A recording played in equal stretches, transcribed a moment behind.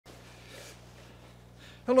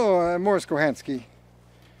Hello, I'm Kochanski,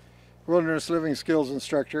 Wilderness Living Skills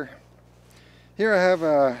Instructor. Here I have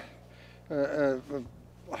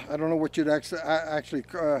I don't know what you'd actually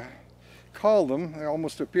call them. They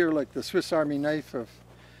almost appear like the Swiss Army knife of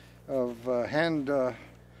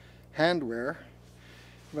handwear.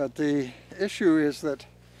 But the issue is that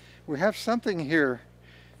we have something here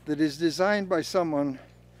that is designed by someone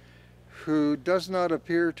who does not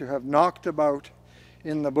appear to have knocked about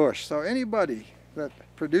in the bush. So anybody that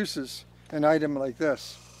produces an item like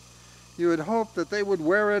this, you would hope that they would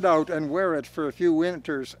wear it out and wear it for a few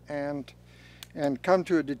winters and come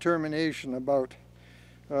to a determination about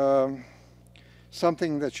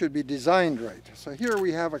something that should be designed right. So here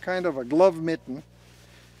we have a kind of a glove mitten.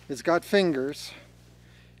 It's got fingers,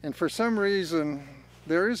 and for some reason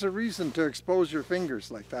there is a reason to expose your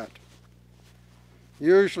fingers like that.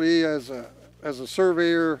 Usually as a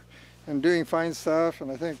surveyor and doing fine stuff,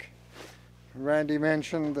 and I think Randy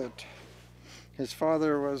mentioned that his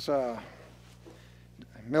father was a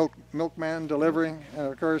milkman delivering, and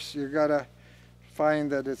of course you gotta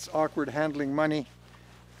find that it's awkward handling money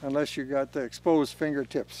unless you got the exposed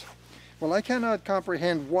fingertips. Well, I cannot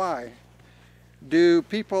comprehend why do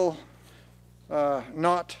people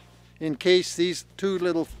not encase these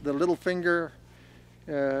the little finger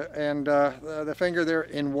and the finger there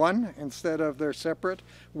in one instead of they're separate.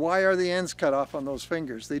 Why are the ends cut off on those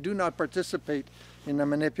fingers? They do not participate in the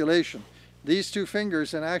manipulation. These two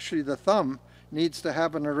fingers, and actually the thumb, needs to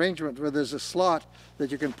have an arrangement where there's a slot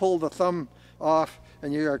that you can pull the thumb off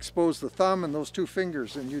and you expose the thumb and those two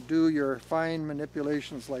fingers, and you do your fine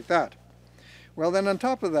manipulations like that. Well, then on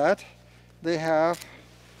top of that, they have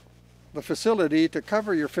the facility to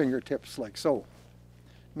cover your fingertips like so.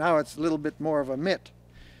 Now it's a little bit more of a mitt.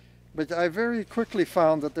 But I very quickly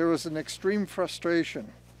found that there was an extreme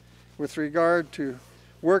frustration with regard to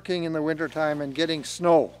working in the wintertime and getting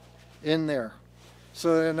snow in there.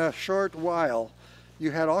 So in a short while,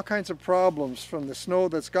 you had all kinds of problems from the snow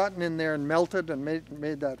that's gotten in there and melted and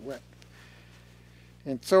made that wet.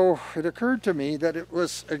 And so it occurred to me that it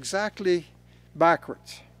was exactly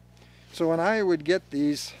backwards. So when I would get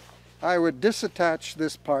these, I would disattach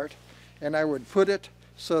this part and I would put it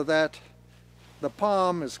so that the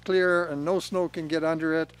palm is clear and no snow can get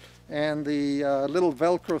under it, and the little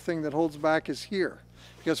Velcro thing that holds back is here.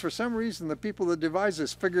 Because for some reason the people that devised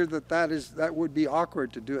this figured that that would be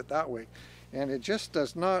awkward to do it that way. And it just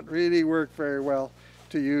does not really work very well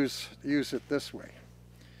to use it this way.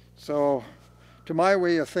 So to my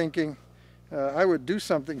way of thinking, I would do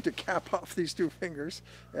something to cap off these two fingers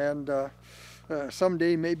and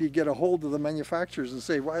someday maybe get a hold of the manufacturers and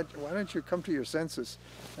say, why don't you come to your senses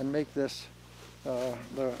and make this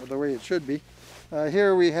the way it should be.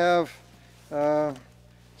 Here we have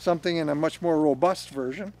something in a much more robust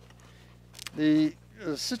version. The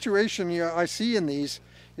situation I see in these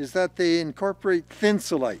is that they incorporate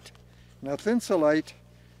thinsulite. Now thinsulite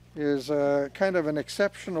is kind of an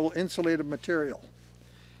exceptional insulative material.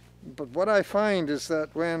 But what I find is that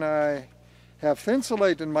when I have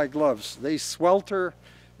thinsulite in my gloves, they swelter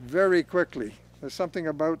very quickly. There's something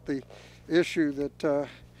about the issue that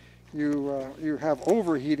you have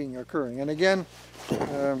overheating occurring. And again,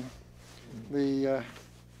 the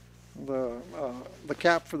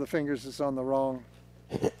cap for the fingers is on the wrong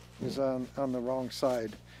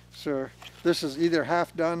side. So this is either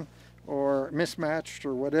half done or mismatched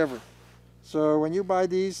or whatever. So when you buy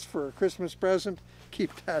these for a Christmas present,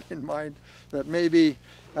 keep that in mind, that maybe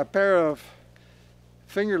a pair of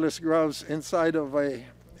fingerless gloves inside of a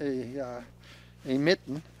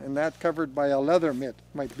mitten, and that covered by a leather mitt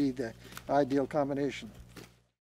might be the ideal combination.